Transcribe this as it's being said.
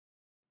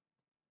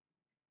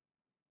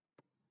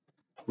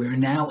We're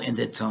now in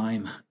the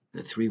time,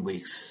 the 3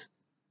 weeks,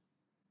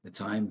 the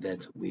time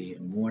that we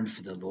mourn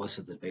for the loss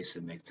of the base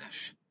of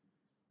Mikdash,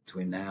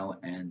 between now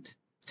and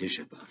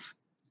Tisha B'Av.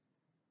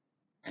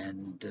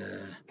 And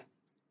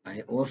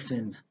I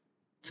often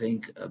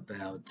think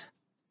about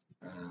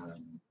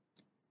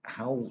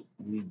how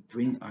we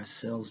bring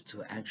ourselves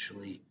to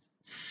actually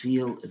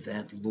feel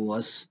that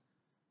loss,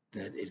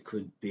 that it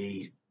could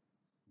be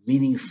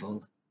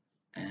meaningful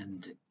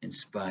and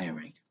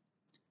inspiring.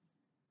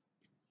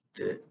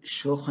 The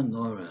Shulchan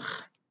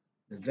Aruch,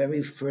 the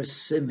very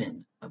first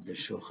siman of the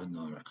Shulchan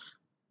Aruch,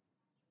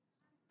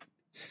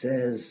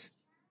 says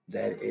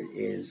that it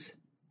is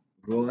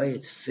roy,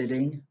 it's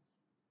fitting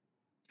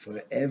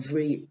for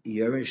every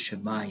Yereh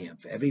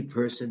Shemayim, for every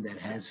person that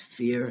has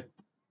fear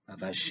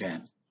of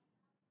Hashem,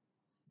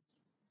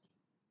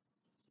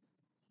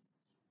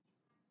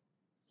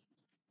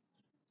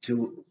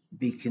 to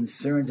be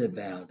concerned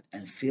about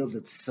and feel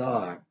the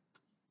tsar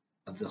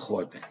of the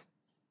Chorban.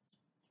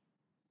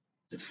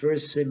 The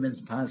first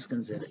siman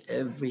paskins that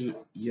every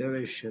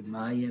Yereh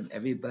Shemayim,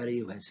 everybody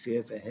who has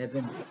fear for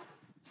heaven,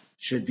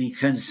 should be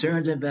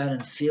concerned about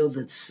and feel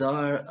the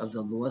tsar of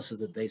the loss of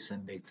the Beis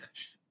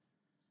Hamikdash.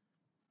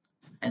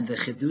 And the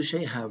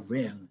Chidushei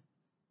Harim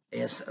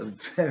asks a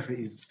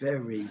very,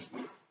 very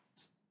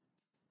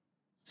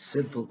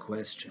simple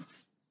question.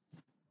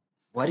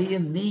 What do you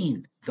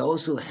mean?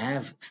 Those who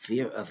have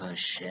fear of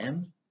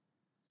Hashem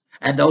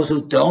and those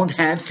who don't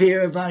have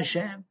fear of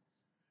Hashem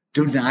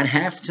do not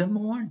have to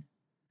mourn?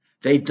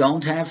 They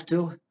don't have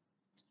to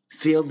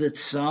feel the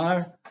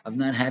tsar of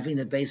not having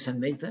the Beis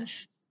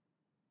Hamikdash?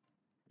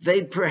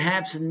 They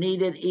perhaps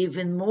need it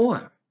even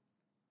more,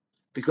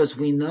 because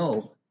we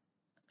know,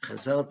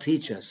 Chazal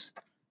teach us,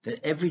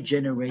 that every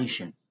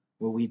generation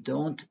where we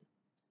don't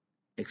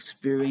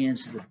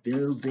experience the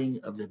building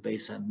of the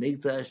Beis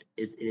Hamikdash,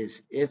 it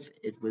is if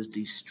it was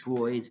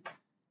destroyed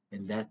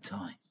in that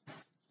time.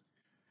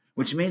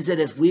 Which means that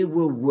if we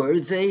were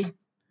worthy,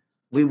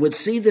 we would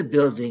see the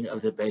building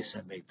of the Beis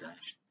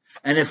Hamikdash.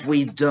 And if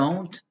we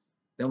don't,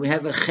 then we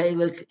have a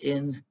chelik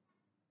in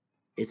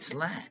its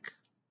lack.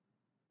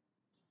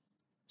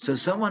 So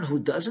someone who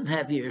doesn't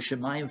have Yereh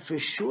Shemayim, for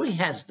sure he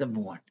has to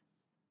mourn.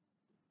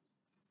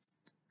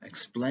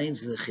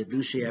 Explains the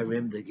Chidushei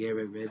Harim, the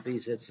Gera Rebbe,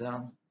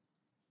 Zetzal,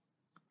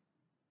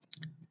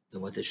 that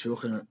what the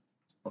Shulchan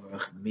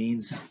Aruch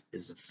means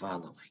is the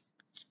following.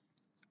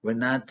 We're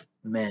not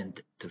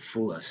meant to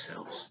fool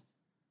ourselves.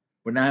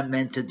 We're not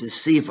meant to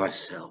deceive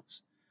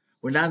ourselves.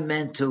 We're not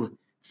meant to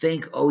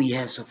think, oh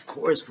yes, of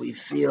course we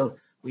feel,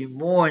 we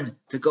mourn,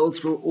 to go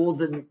through all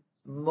the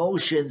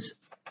motions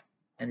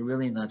and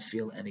really not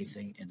feel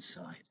anything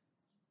inside.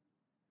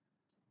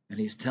 And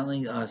he's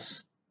telling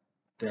us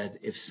that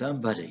if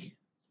somebody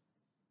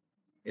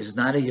is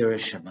not a Yereh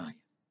Shemayim,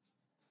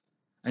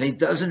 and he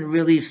doesn't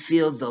really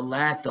feel the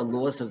lack, the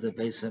loss of the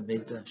Beis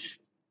Hamikdash,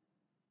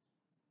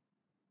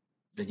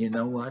 then you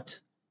know what?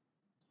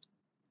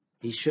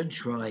 He shouldn't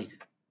try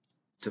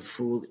to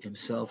fool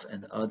himself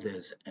and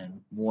others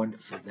and mourn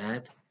for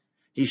that.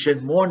 He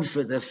should mourn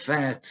for the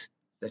fact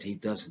that he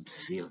doesn't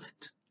feel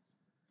it,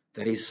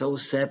 that he's so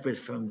separate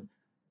from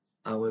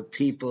our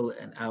people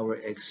and our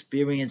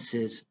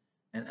experiences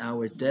and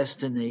our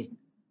destiny.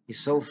 He's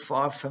so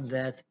far from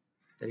that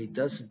he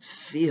doesn't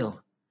feel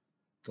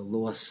the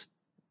loss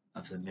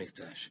of the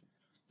Mikdash.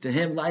 To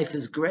him, life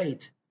is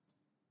great.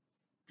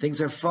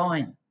 Things are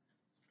fine.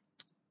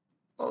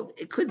 Oh,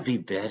 it could be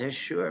better,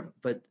 sure,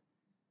 but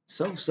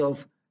so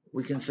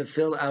we can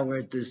fulfill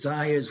our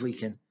desires. We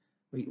can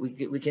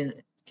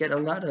get a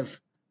lot of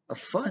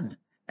fun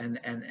and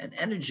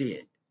energy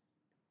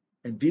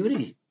and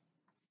beauty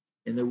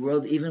in the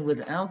world, even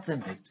without the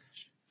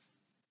Mikdash.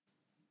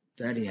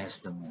 That he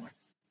has to mourn,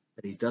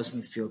 that he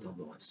doesn't feel the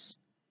loss.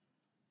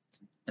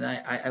 And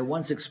I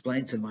once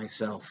explained to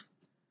myself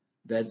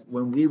that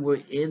when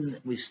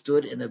we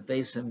stood in a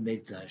Beis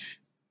Hamikdash,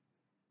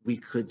 we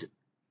could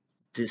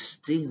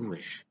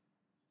distinguish,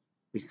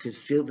 we could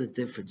feel the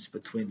difference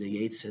between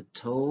the Yetzer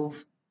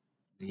Tov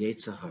and the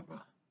Yetzer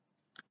Hara.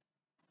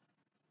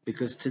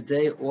 Because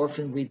today,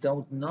 often we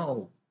don't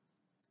know.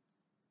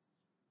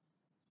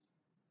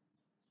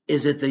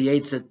 Is it the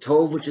Yetzer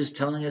Tov which is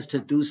telling us to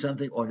do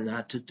something or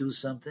not to do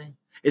something?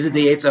 Is it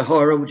the Yetzer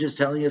Hara which is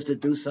telling us to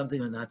do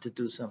something or not to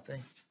do something?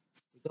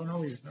 We don't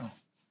always know.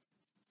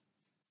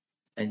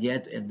 And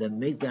yet in the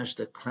Mikdash,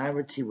 the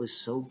clarity was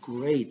so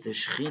great, the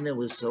Shekhinah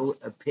was so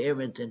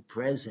apparent and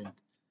present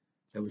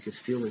that we could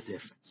feel the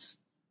difference.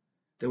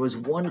 There was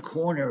one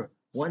corner,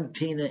 one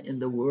pina in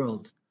the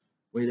world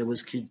where there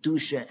was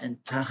Kedusha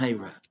and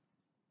Tahira.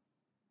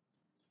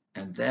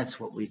 And that's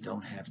what we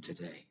don't have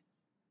today.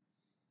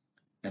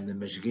 And the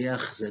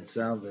Meshgiach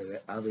Zetzal,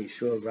 the Ali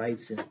Shor,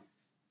 writes in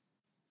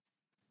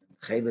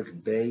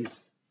Chelik Beis,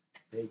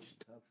 page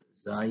Taf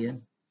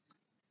Zion,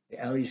 the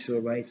Ali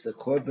Shor writes, the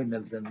Korban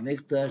of the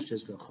Mikdash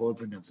is the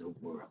Korban of the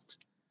world.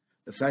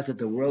 The fact that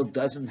the world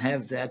doesn't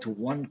have that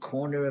one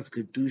corner of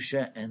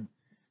Kedusha and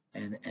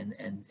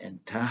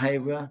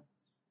Tahira,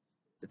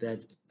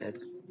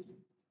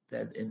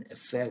 that in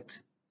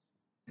effect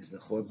is the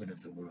Churban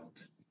of the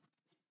world.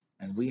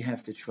 And we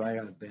have to try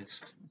our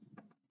best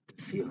to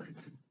feel it.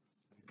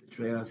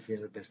 Try our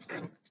best to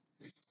feel it.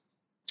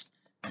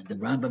 And the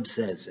Rambam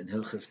says in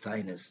Hilchas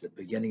Tainis, the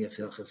beginning of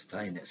Hilchas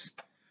Tainis,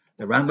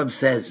 the Rambam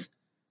says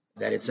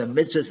that it's a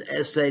mitzvah's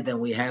essay, then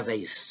we have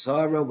a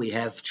sorrow, we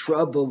have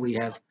trouble, we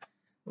have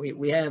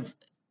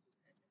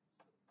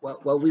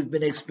what we've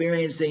been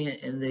experiencing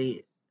in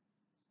the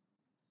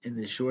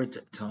short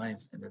time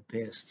in the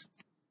past.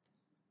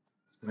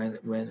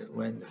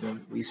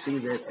 When we see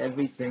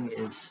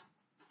that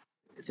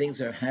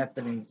things are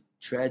happening,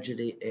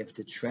 tragedy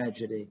after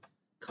tragedy,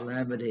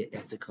 calamity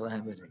after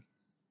calamity.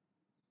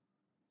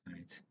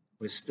 Right?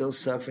 We're still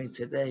suffering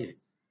today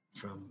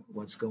from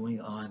what's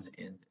going on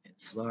in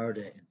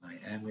Florida, in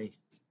Miami,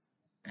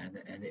 and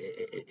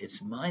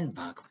it's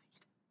mind-boggling.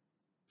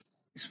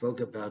 We spoke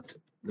about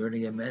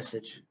learning a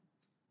message.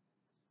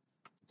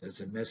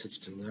 There's a message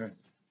to learn.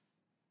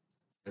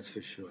 That's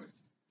for sure.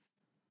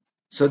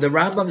 So the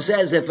Rambam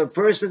says if a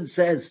person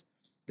says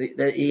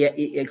that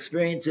he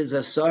experiences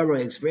a sorrow,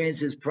 he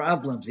experiences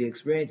problems, he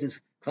experiences,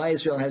 Klal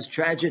Yisrael has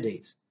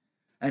tragedies,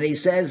 and he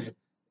says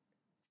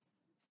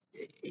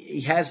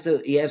he has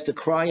to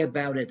cry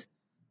about it.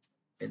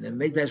 In the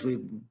Mikdash, we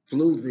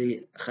blew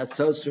the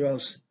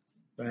chatzotros,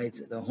 right,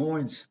 the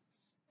horns,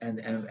 and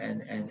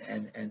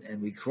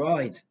we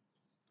cried.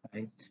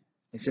 Right?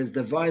 He says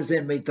the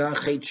varzeh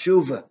mitachet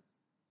tshuva,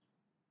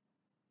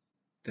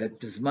 that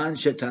bisman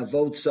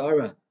shetavot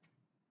tzara,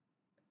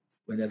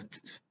 when a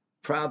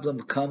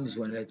problem comes,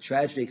 when a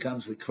tragedy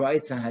comes, we cry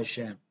to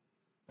Hashem,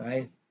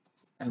 right?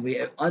 And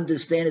we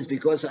understand it's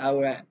because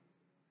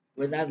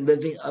we're not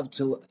living up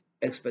to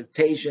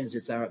expectations.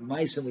 It's our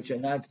ma'asim which are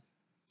not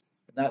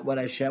what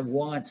Hashem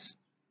wants.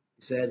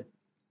 He said,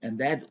 and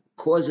that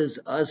causes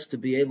us to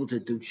be able to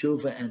do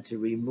tshuva and to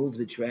remove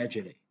the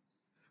tragedy.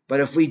 But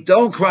if we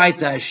don't cry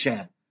to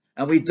Hashem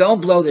and we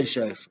don't blow the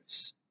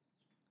shofars,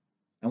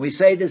 and we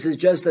say this is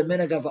just a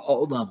minhag of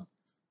olam,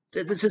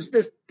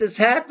 this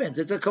happens.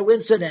 It's a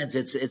coincidence.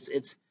 It's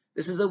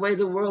this is the way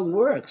the world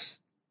works.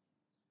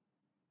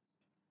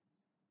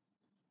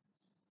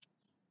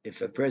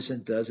 If a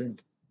person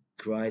doesn't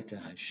cry to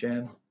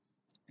Hashem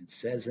and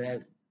says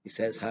that, he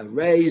says,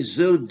 Harei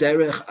zu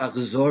derech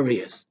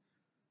achzorius.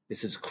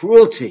 This is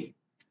cruelty,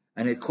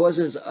 and it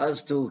causes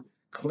us to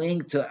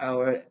cling to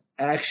our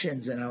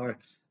actions and our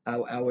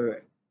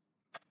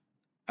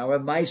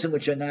ma'asim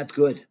which are not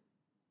good.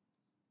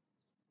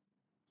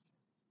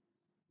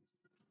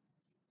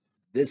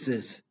 This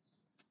is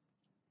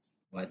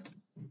what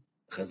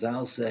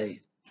Chazal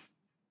say,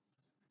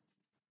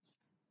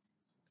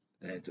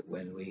 that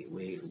when we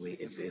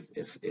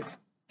if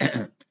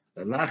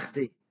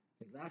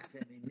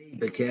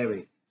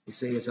Bekeri, you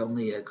say it's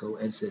only a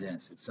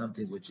coincidence. It's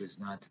something which is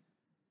not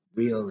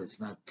real. It's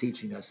not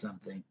teaching us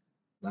something.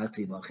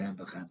 Lati Mochem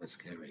B'chem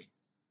Beskeri.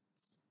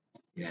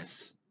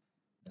 Yes,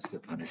 that's the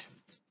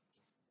punishment.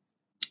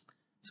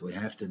 So we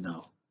have to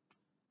know.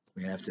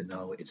 We have to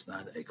know it's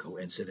not a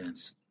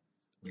coincidence.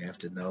 We have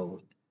to know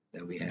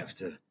that we have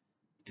to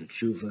do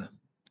tshuva.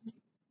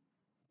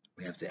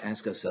 We have to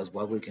ask ourselves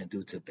what we can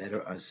do to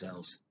better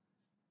ourselves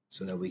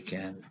so that we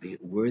can be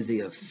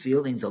worthy of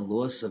feeling the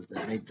loss of the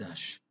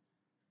Mikdash.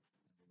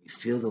 When we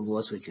feel the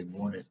loss, we can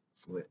mourn it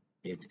for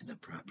it in a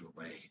proper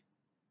way.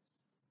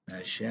 May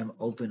Hashem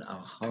open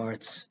our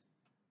hearts.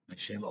 May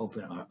Hashem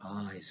open our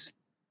eyes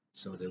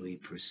so that we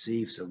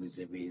perceive, so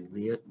that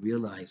we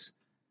realize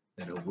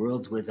that a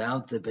world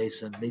without the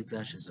Beis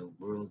Mikdash is a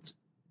world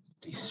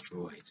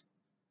destroyed.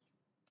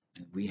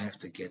 And we have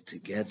to get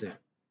together,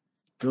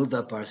 build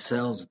up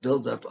ourselves,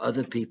 build up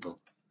other people.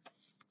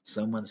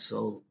 Someone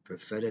so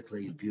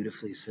prophetically,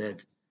 beautifully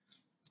said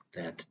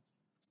that it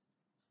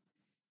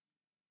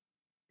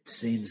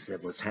seems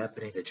that what's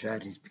happening, the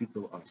tragedies,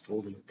 people are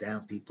falling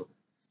down, people.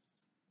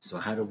 So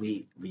how do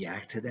we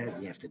react to that?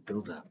 We have to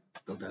build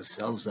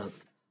ourselves up,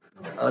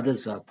 build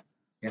others up.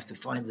 We have to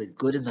find the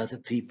good in other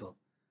people.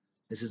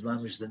 This is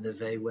mamish the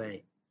Neve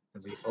way.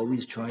 And we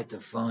always try to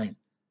find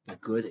the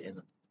good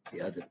in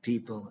the other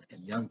people,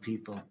 and young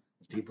people,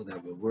 the people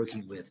that we're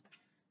working with.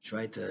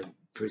 Try to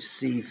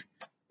perceive,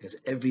 because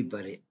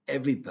everybody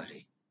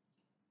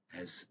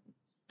has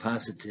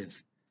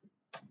positive,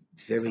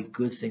 very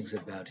good things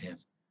about him.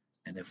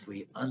 And if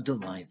we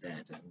underline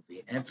that, and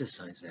we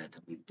emphasize that,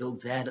 and we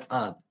build that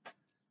up,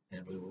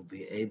 then we will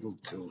be able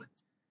to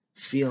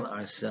feel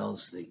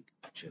ourselves the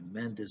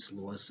tremendous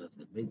loss of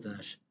the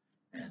Mikdash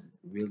and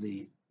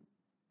really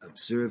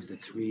observe the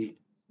 3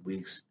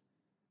 weeks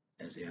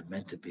as they are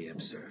meant to be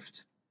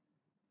observed.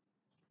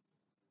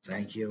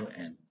 Thank you,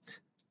 and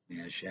may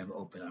Hashem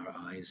open our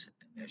eyes,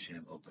 and may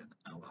Hashem open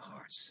our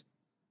hearts.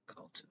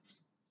 Kol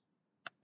Tov.